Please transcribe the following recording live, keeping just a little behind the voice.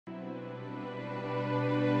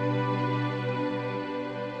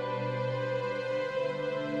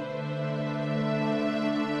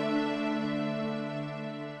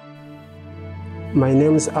My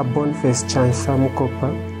name is Boniface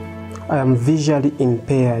Mukopa. I am visually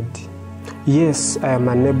impaired. Yes, I am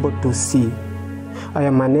unable to see. I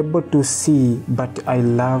am unable to see, but I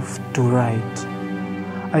love to write.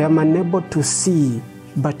 I am unable to see,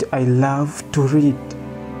 but I love to read.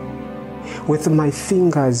 With my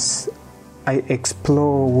fingers, I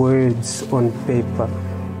explore words on paper.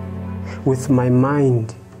 With my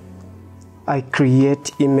mind, I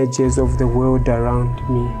create images of the world around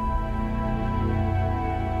me.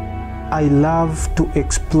 I love to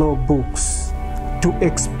explore books, to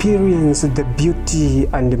experience the beauty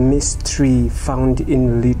and mystery found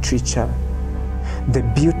in literature. The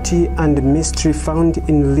beauty and mystery found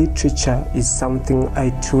in literature is something I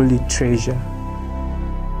truly treasure.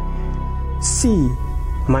 See,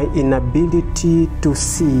 my inability to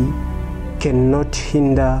see cannot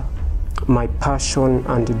hinder my passion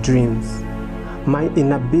and dreams. My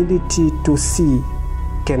inability to see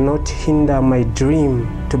cannot hinder my dream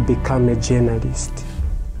to become a journalist.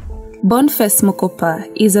 Boniface Mukopa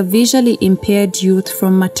is a visually impaired youth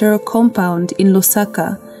from Matero compound in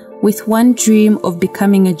Lusaka with one dream of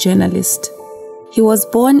becoming a journalist. He was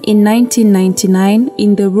born in 1999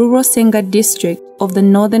 in the rural Senga district of the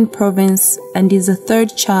Northern Province and is a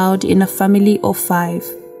third child in a family of 5.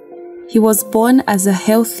 He was born as a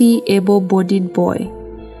healthy, able-bodied boy.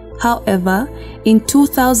 However, in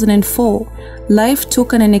 2004, life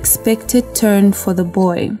took an unexpected turn for the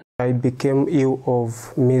boy. I became ill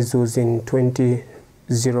of measles in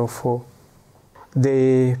 2004.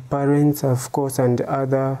 The parents, of course, and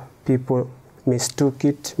other people mistook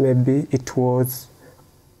it. Maybe it was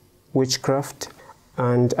witchcraft,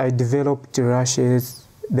 and I developed rashes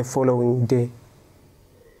the following day.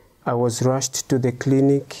 I was rushed to the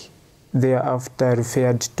clinic, thereafter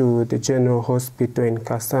referred to the General Hospital in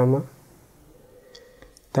Kasama.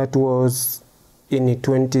 That was in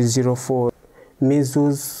 2004.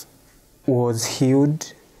 Measles was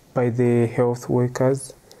healed by the health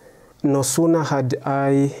workers. No sooner had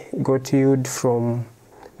I got healed from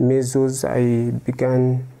measles, I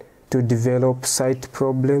began to develop sight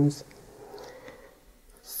problems,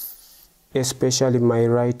 especially my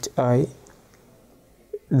right eye.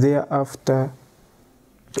 Thereafter,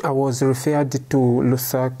 I was referred to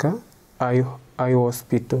Lusaka Eye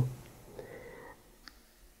Hospital.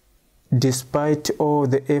 Despite all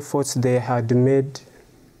the efforts they had made,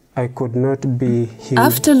 I could not be healed.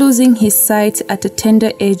 After losing his sight at a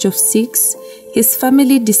tender age of 6, his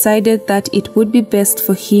family decided that it would be best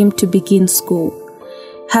for him to begin school.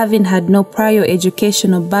 Having had no prior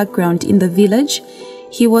educational background in the village,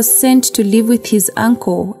 he was sent to live with his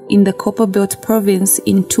uncle in the Copperbelt province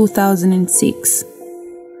in 2006.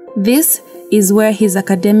 This is where his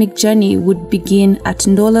academic journey would begin at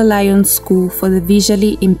Ndola Lions School for the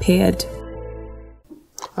visually impaired.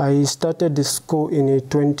 I started the school in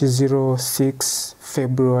 2006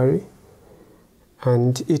 February,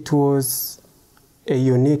 and it was a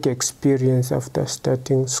unique experience after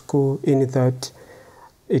starting school in that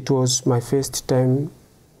it was my first time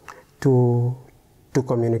to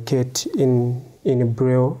communicate in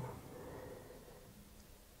Braille.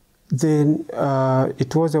 Then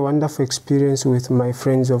it was a wonderful experience with my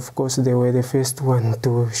friends. Of course, they were the first one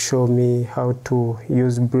to show me how to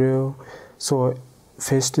use Braille. So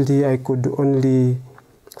firstly, I could only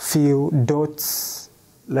feel dots,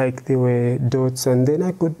 like they were dots, and then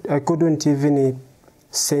I couldn't even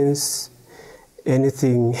sense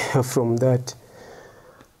anything from that.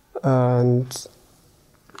 And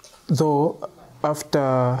though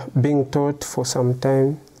after being taught for some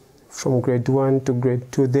time, from grade 1 to grade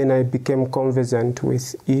 2, then I became conversant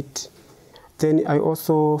with it. Then I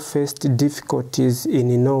also faced difficulties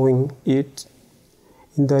in knowing it,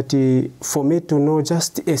 in that for me to know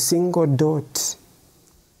just a single dot,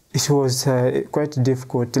 it was quite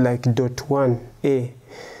difficult, like dot 1A.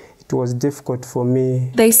 It was difficult for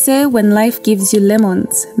me. They say when life gives you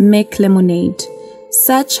lemons, make lemonade.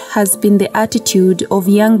 Such has been the attitude of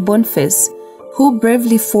young Boniface, who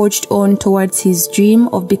bravely forged on towards his dream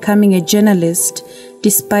of becoming a journalist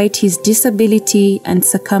despite his disability and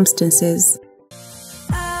circumstances.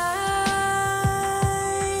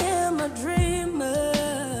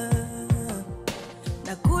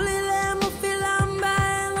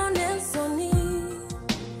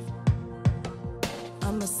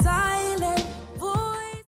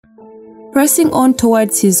 Pressing on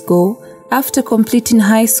towards his goal, after completing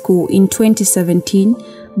high school in 2017,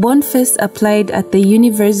 Boniface applied at the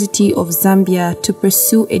University of Zambia to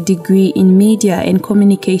pursue a degree in media and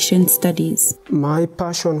communication studies. My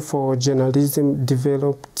passion for journalism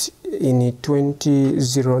developed in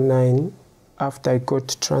 2009 after I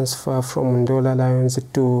got transfer from Ndola Lions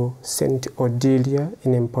to St. Odilia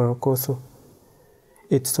in Mporokoso.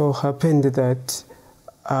 It so happened that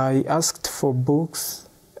I asked for books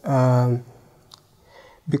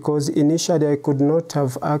because initially I could not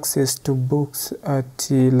have access to books at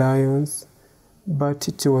the Lions, but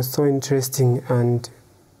it was so interesting and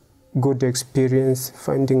good experience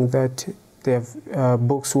finding that their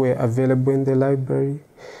books were available in the library.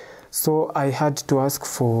 So I had to ask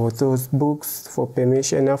for those books for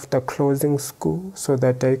permission after closing school so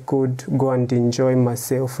that I could go and enjoy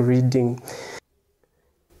myself reading.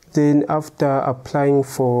 Then after applying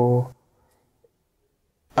for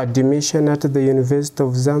admission at the University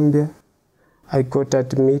of Zambia, I got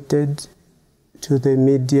admitted to the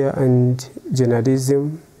media and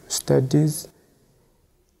journalism studies.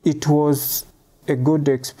 It was a good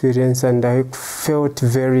experience and I felt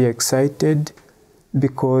very excited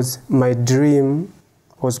because my dream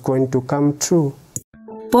was going to come true.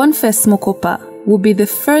 Boniface Mukopa will be the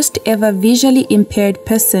first ever visually impaired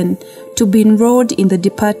person to be enrolled in the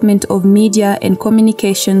Department of Media and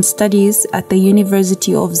Communication Studies at the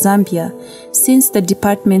University of Zambia since the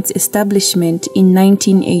department's establishment in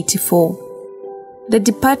 1984. The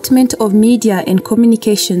Department of Media and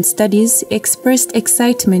Communication Studies expressed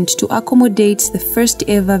excitement to accommodate the first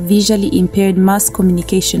ever visually impaired mass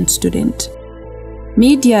communication student.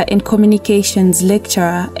 Media and Communications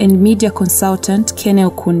lecturer and media consultant Kene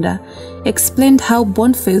Okunda explained how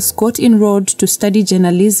Boniface got enrolled to study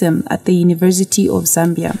journalism at the University of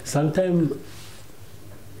Zambia. Sometime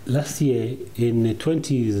last year in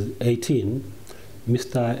 2018,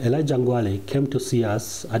 Mr. Elijah Ngwale came to see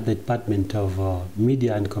us at the Department of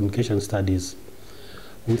Media and Communication Studies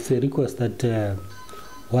with a request that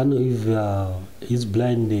one of his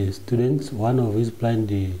blind students, one of his blind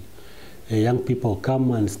young people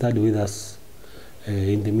come and study with us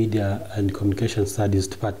in the Media and Communication Studies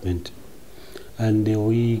Department. And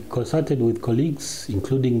we consulted with colleagues,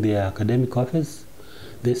 including the academic office.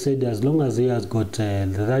 They said as long as he has got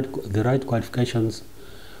the right qualifications,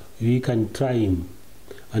 we can try him.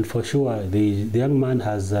 And for sure, the young man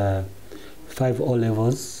has 5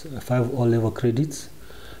 O-level credits,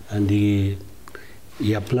 and he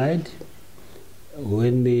applied.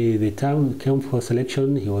 When the time came for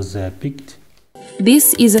selection, he was picked.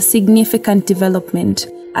 This is a significant development,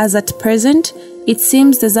 as at present, it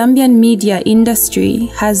seems the Zambian media industry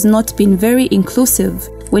has not been very inclusive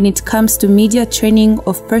when it comes to media training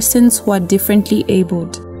of persons who are differently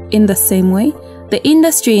abled. In the same way, the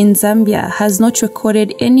industry in Zambia has not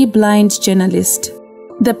recorded any blind journalist.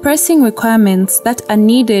 The pressing requirements that are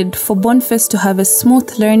needed for Boniface to have a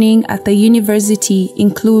smooth learning at the university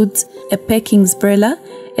includes a Perkins Braille,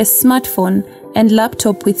 a smartphone and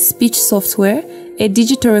laptop with speech software, a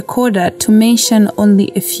digital recorder to mention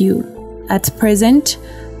only a few. At present,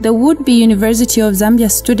 the would-be University of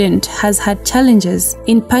Zambia student has had challenges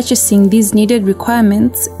in purchasing these needed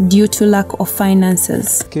requirements due to lack of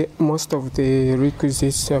finances. Okay, most of the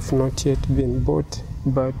requisites have not yet been bought,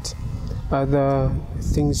 but other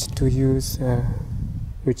things to use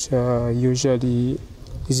which are usually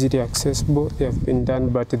easily accessible, they have been done,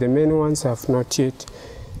 but the main ones have not yet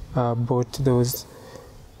bought those.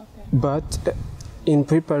 Okay. But in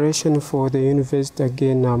preparation for the university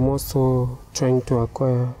again, I'm also trying to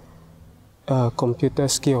acquire computer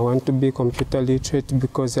skill. I want to be computer literate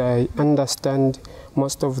because I understand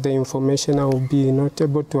most of the information I will be not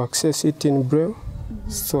able to access it in Braille,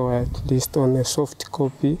 so at least on a soft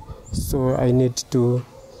copy. So I need to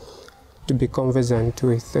be conversant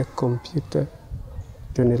with a computer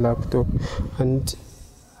on a laptop, and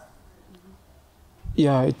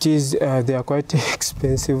yeah, it is. They are quite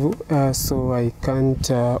expensive, so I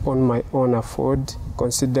can't on my own afford,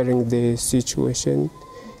 considering the situation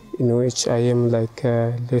in which I am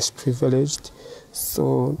less privileged.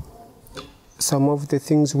 So some of the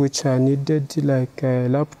things which are needed, like a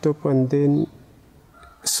laptop and then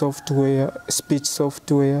software, speech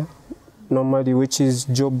software, normally, which is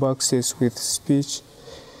job access with speech.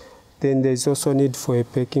 Then there's also need for a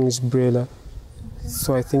Perkins Braille.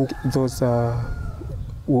 So I think those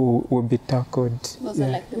will be tackled. Those are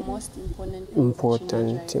like the most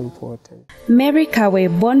important. Important. Mary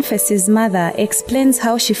Kawe, Boniface's mother, explains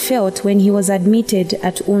how she felt when he was admitted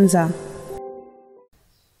at UNZA.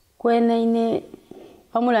 Kwene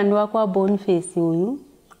pamulandu wako Boniface uyu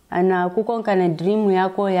ana kukonkana dream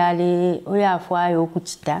yako yale oyafwayo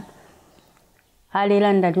okuchita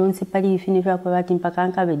alera ndalionse pali ifine vyako bati mpaka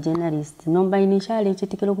nkabe journalist nomba initially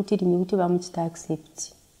chitikelo kuti ni kuti bamuchita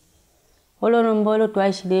accept olono mbolo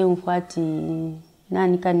twashile umfati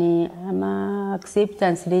nani kane ama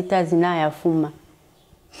acceptance letters na yafuma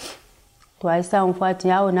twaisa mfuati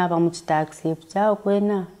yao naba muchita accept yao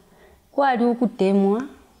kwena kwali ukutemwa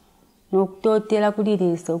nokutotela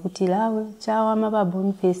kulilisa okutilawe chawa maba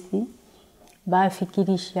Boniface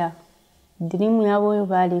bafikirisha dream yabo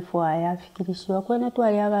balifwa yafikirishiwa kwena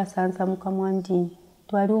twali abasansa mukamwandini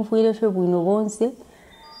twali umfuire fe bwino bonse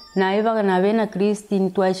naye bakana bena Christine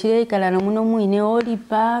twashire ikala na muno mwine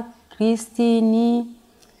Olipa Christine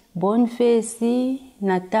Boniface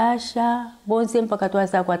Natasha bonse mpaka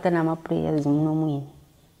twasa kwata na ma prayers muno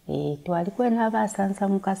mwine twali kwena abasansa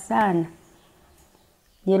mukasana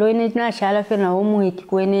yelo ine nashala fe na omweki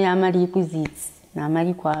kwene amali kuzitsi na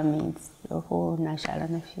amali kwa menzi oho nashala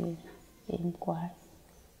na fe kwa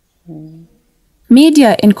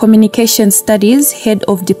Media and Communication Studies Head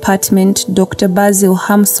of Department Dr. Basil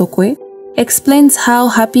Hamsokwe explains how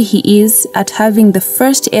happy he is at having the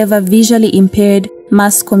first ever visually impaired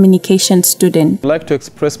mass communication student. I'd like to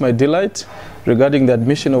express my delight regarding the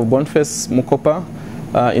admission of Boniface Mukopa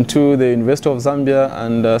into the University of Zambia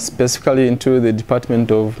and specifically into the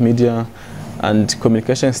Department of Media and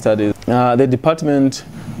Communication Studies. The department,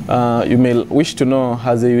 you may wish to know,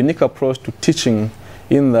 has a unique approach to teaching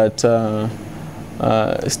in that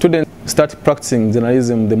students start practicing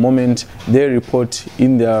journalism the moment they report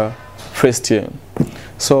in their first year.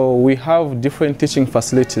 So we have different teaching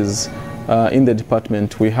facilities in the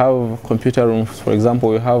department. We have computer rooms, for example,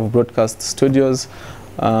 we have broadcast studios.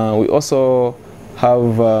 We also have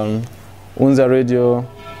UNZA radio,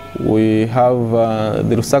 we have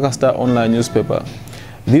the Lusaka Star online newspaper.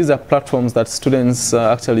 These are platforms that students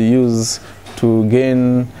actually use to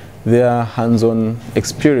gain their hands-on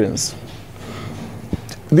experience.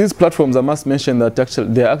 These platforms, I must mention that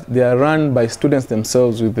actually they are run by students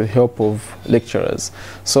themselves with the help of lecturers.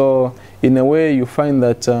 So in a way you find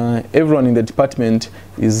that everyone in the department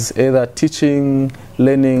is either teaching,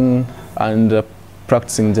 learning and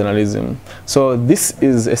practicing journalism. So this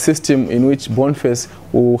is a system in which Boniface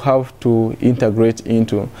will have to integrate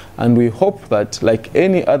into, and we hope that like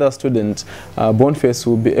any other student, Boniface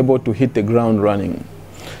will be able to hit the ground running.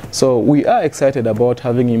 So we are excited about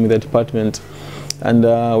having him in the department, and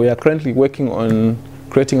we are currently working on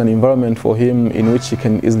creating an environment for him in which he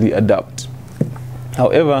can easily adapt.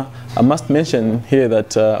 However, I must mention here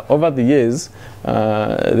that over the years,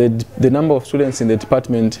 the number of students in the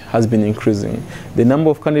department has been increasing. The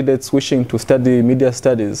number of candidates wishing to study media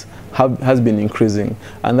studies has been increasing,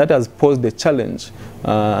 and that has posed a challenge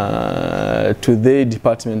to the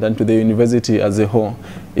department and to the university as a whole,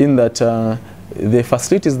 in that the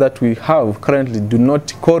facilities that we have currently do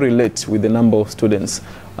not correlate with the number of students.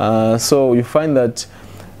 So you find that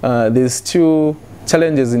there's still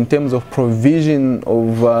challenges in terms of provision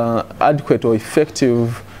of adequate or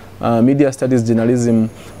effective media studies journalism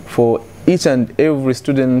for each and every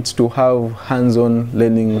student to have hands-on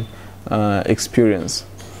learning experience.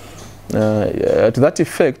 To that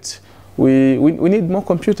effect, we need more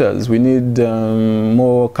computers, we need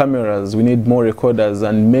more cameras, we need more recorders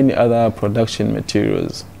and many other production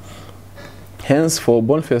materials. Hence, for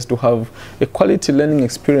Boniface to have a quality learning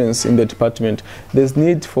experience in the department, there's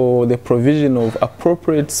need for the provision of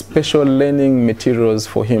appropriate special learning materials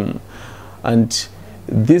for him. And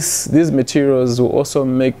these materials will also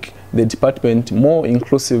make the department more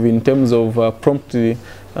inclusive in terms of promptly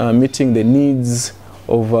meeting the needs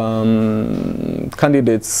of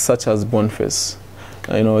candidates such as Boniface.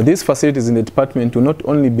 These facilities in the department will not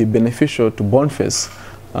only be beneficial to Boniface,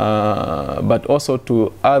 but also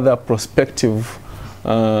to other prospective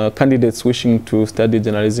candidates wishing to study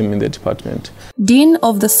journalism in the department. Dean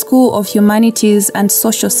of the School of Humanities and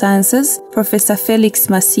Social Sciences, Professor Felix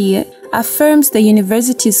Masie, affirms the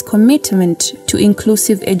university's commitment to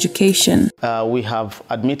inclusive education. We have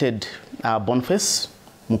admitted Boniface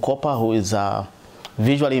Mukopa, who is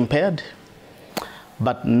visually impaired,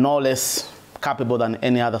 but no less capable than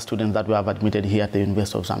any other student that we have admitted here at the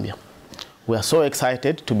University of Zambia. We are so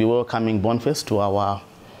excited to be welcoming Boniface to our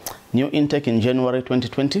new intake in January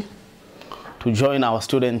 2020 to join our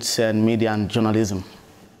students in media and journalism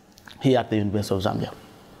here at the University of Zambia.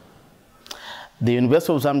 The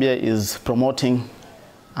University of Zambia is promoting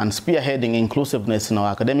and spearheading inclusiveness in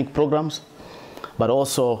our academic programs, but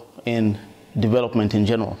also in development in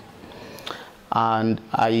general. And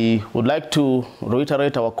I would like to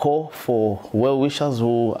reiterate our call for well-wishers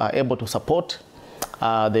who are able to support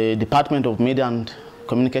the Department of Media and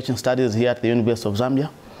Communication Studies here at the University of Zambia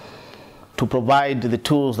to provide the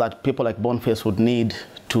tools that people like Boniface would need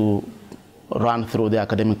to run through the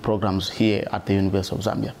academic programs here at the University of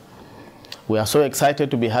Zambia. We are so excited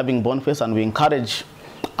to be having Boniface, and we encourage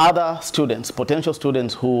other students, potential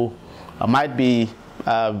students who might be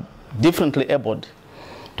differently abled,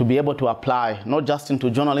 to be able to apply not just into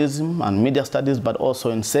journalism and media studies, but also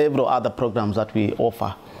in several other programs that we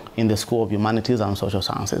offer in the School of Humanities and Social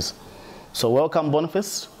Sciences. So welcome,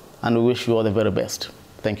 Boniface, and we wish you all the very best.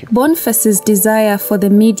 Thank you. Boniface's desire for the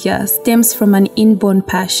media stems from an inborn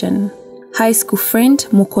passion. High school friend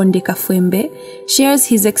Mukonde Kafwembe shares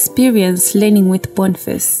his experience learning with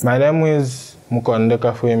Boniface. My name is Mukonde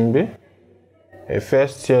Kafwembe, a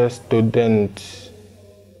first-year student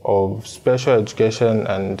of Special Education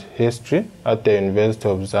and History at the University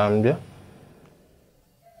of Zambia.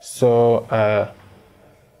 So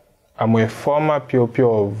I'm a former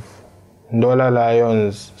pupil of Ndola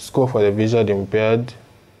Lions School for the Visually Impaired,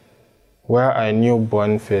 where I knew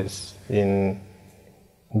Boniface in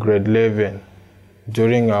grade 11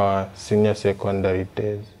 during our senior secondary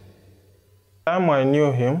days. The time I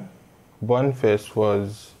knew him, Boniface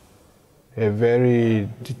was a very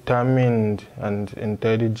determined and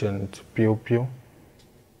intelligent pupil.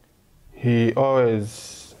 He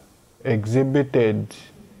always exhibited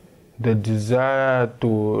the desire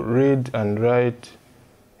to read and write.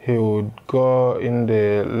 He would go in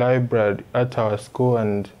the library at our school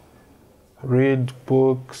and read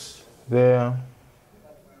books there.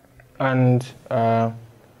 And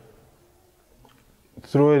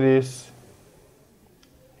through this,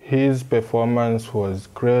 his performance was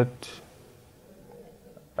great.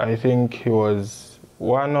 I think he was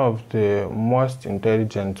one of the most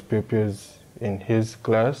intelligent pupils in his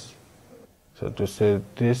class. So to say,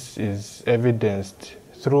 this is evidenced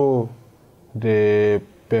through the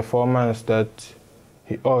performance that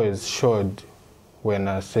he always showed when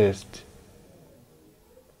assessed.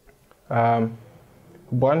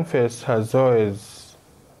 Boniface has always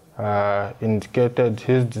indicated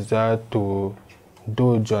his desire to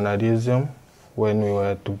do journalism when we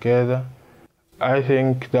were together. I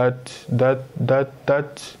think that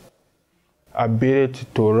ability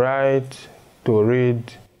to write, to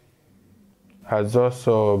read, has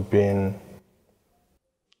also been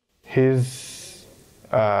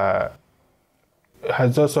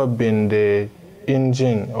the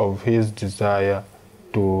engine of his desire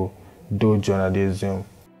to do journalism.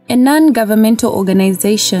 A non-governmental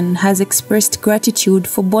organization has expressed gratitude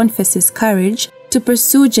for Boniface's courage to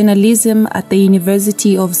pursue journalism at the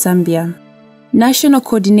University of Zambia. National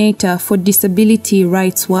Coordinator for Disability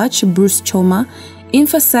Rights Watch, Bruce Choma,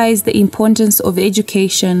 emphasized the importance of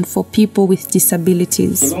education for people with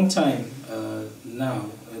disabilities. For a long time now,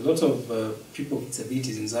 a lot of people with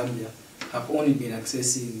disabilities in Zambia have only been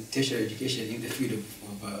accessing tertiary education in the field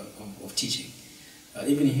of teaching.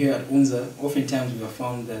 Even here at UNZA, oftentimes we have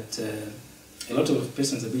found that a lot of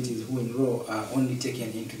persons with disabilities who enroll are only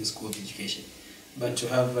taken into the School of Education. But to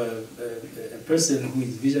have a person who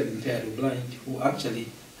is visually impaired or blind, who actually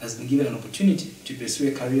has been given an opportunity to pursue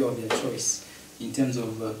a career of their choice in terms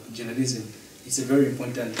of journalism, it's a very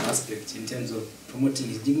important aspect in terms of promoting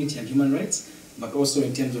his dignity and human rights, but also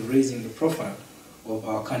in terms of raising the profile of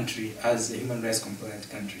our country as a human rights compliant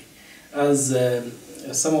country. As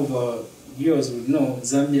some of our viewers would know,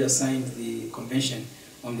 Zambia signed the Convention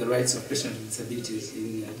on the Rights of Persons with Disabilities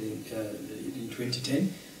in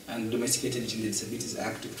 2010 and domesticated it in the Disabilities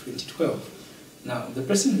Act of 2012. Now, the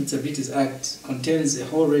Persons with Disabilities Act contains a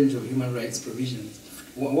whole range of human rights provisions,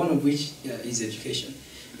 one of which is education.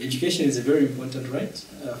 Education is a very important right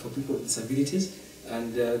for people with disabilities,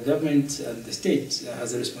 and the government and the state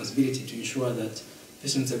has a responsibility to ensure that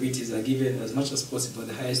persons with disabilities are given as much as possible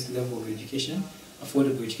the highest level of education,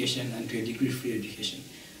 affordable education, and to a degree free education.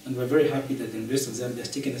 And we're very happy that the University of Zambia has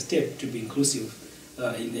taken a step to be inclusive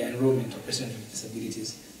in the enrollment of persons with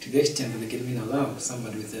disabilities, to the extent that they can even allow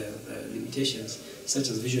somebody with limitations such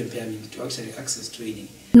as visual impairment to actually access training.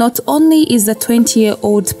 Not only is the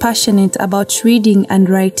 20-year-old passionate about reading and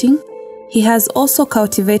writing, he has also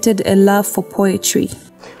cultivated a love for poetry.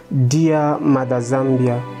 Dear Mother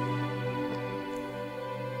Zambia,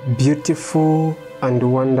 beautiful and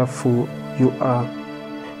wonderful you are.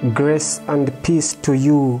 Grace and peace to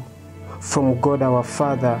you from God our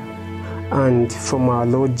Father and from our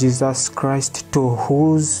Lord Jesus Christ, to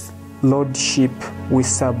whose Lordship we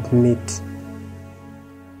submit.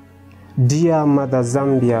 Dear Mother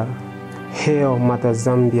Zambia, hail Mother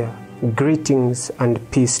Zambia, greetings and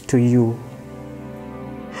peace to you.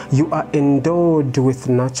 You are endowed with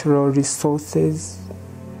natural resources,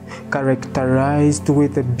 characterized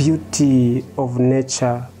with the beauty of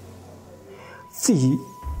nature.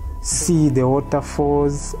 See the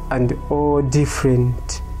waterfalls and all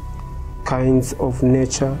different kinds of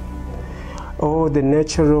nature. All the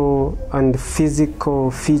natural and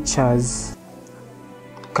physical features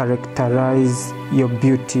characterize your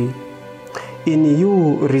beauty. In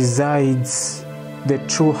you resides the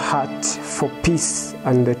true heart for peace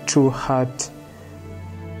and the true heart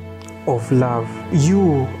of love.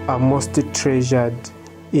 You are most treasured.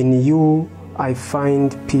 In you I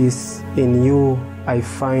find peace. In you I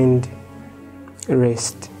find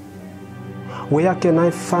rest. Where can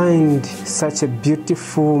I find such a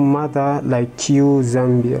beautiful mother like you,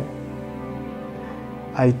 Zambia?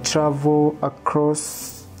 I travel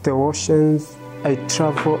across the oceans, I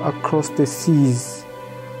travel across the seas,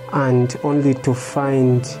 and only to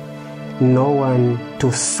find no one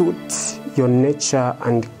to suit your nature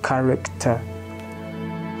and character.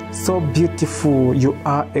 So beautiful, you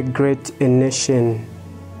are a great nation,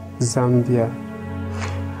 Zambia.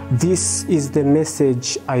 This is the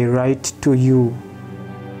message I write to you.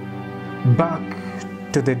 Back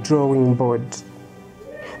to the drawing board.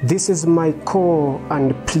 This is my call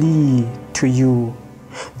and plea to you.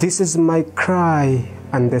 This is my cry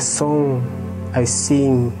and the song I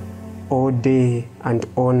sing all day and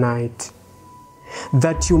all night.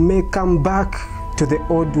 That you may come back to the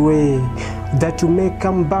old way, that you may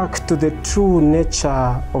come back to the true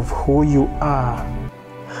nature of who you are.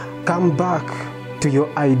 Come back to your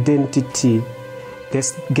identity.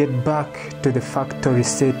 Let's get back to the factory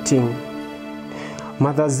setting.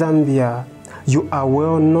 Mother Zambia, you are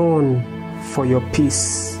well known for your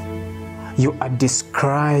peace. You are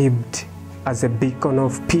described as a beacon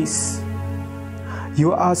of peace.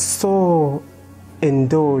 You are so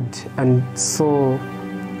endowed and so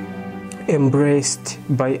embraced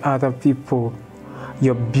by other people.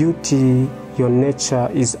 Your beauty, your nature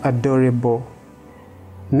is adorable.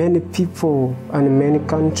 Many people and many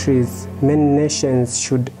countries, many nations,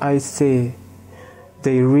 should I say,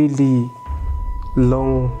 they really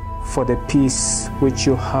long for the peace which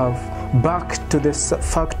you have. Back to the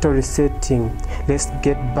factory setting. Let's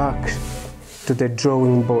get back to the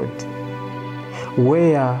drawing board,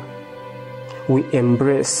 where we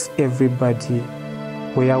embrace everybody,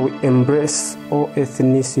 where we embrace all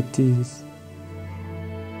ethnicities.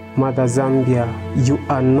 Mother Zambia, you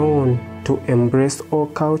are known to embrace all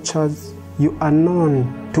cultures. You are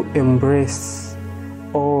known to embrace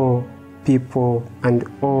all people and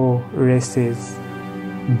all races.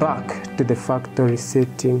 Back to the factory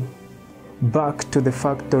setting. Back to the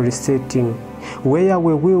factory setting, where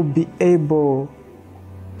we will be able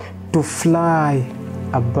to fly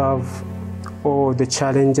above all the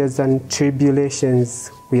challenges and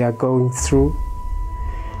tribulations we are going through.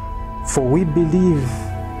 For we believe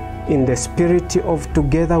in the spirit of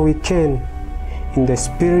together we can, in the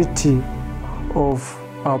spirit of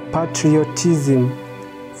our patriotism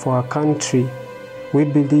for our country. We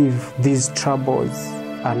believe these troubles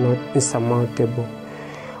are not insurmountable.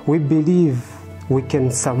 We believe we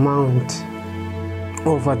can surmount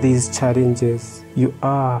over these challenges. You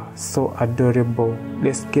are so adorable.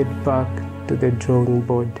 Let's get back to the drawing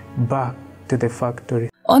board, back to the factory.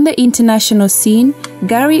 On the international scene,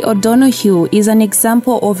 Gary O'Donoghue is an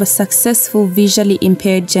example of a successful visually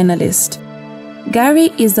impaired journalist.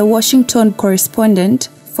 Gary is the Washington correspondent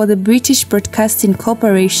for the British Broadcasting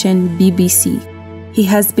Corporation, BBC. He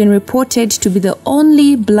has been reported to be the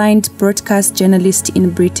only blind broadcast journalist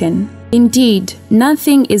in Britain. Indeed,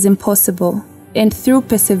 nothing is impossible, and through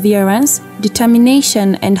perseverance,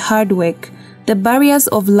 determination, and hard work, the barriers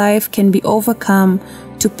of life can be overcome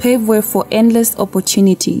to pave way for endless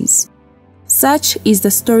opportunities. Such is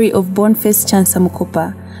the story of Boniface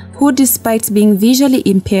Mukopa, who, despite being visually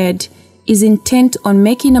impaired, is intent on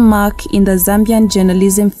making a mark in the Zambian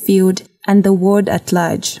journalism field and the world at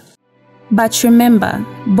large. But remember,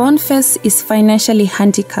 Boniface is financially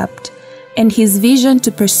handicapped, and his vision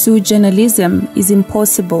to pursue journalism is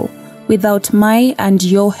impossible without my and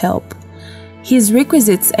your help. His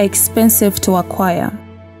requisites are expensive to acquire.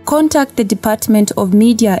 Contact the Department of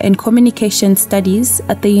Media and Communication Studies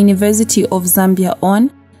at the University of Zambia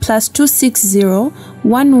on +260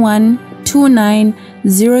 1129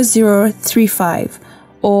 0035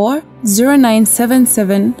 or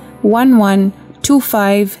 0977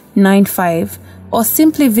 112595, or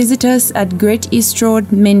simply visit us at Great East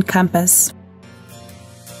Road Main Campus.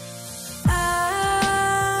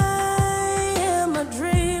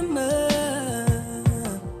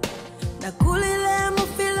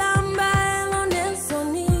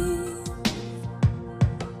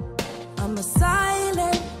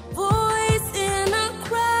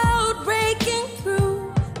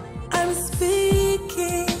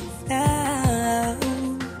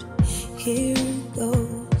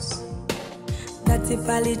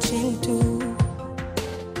 Chintu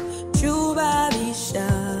chubabisha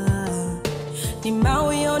ni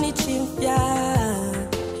mawe yoni chimpya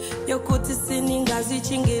yokuti siningazi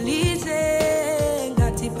chingelize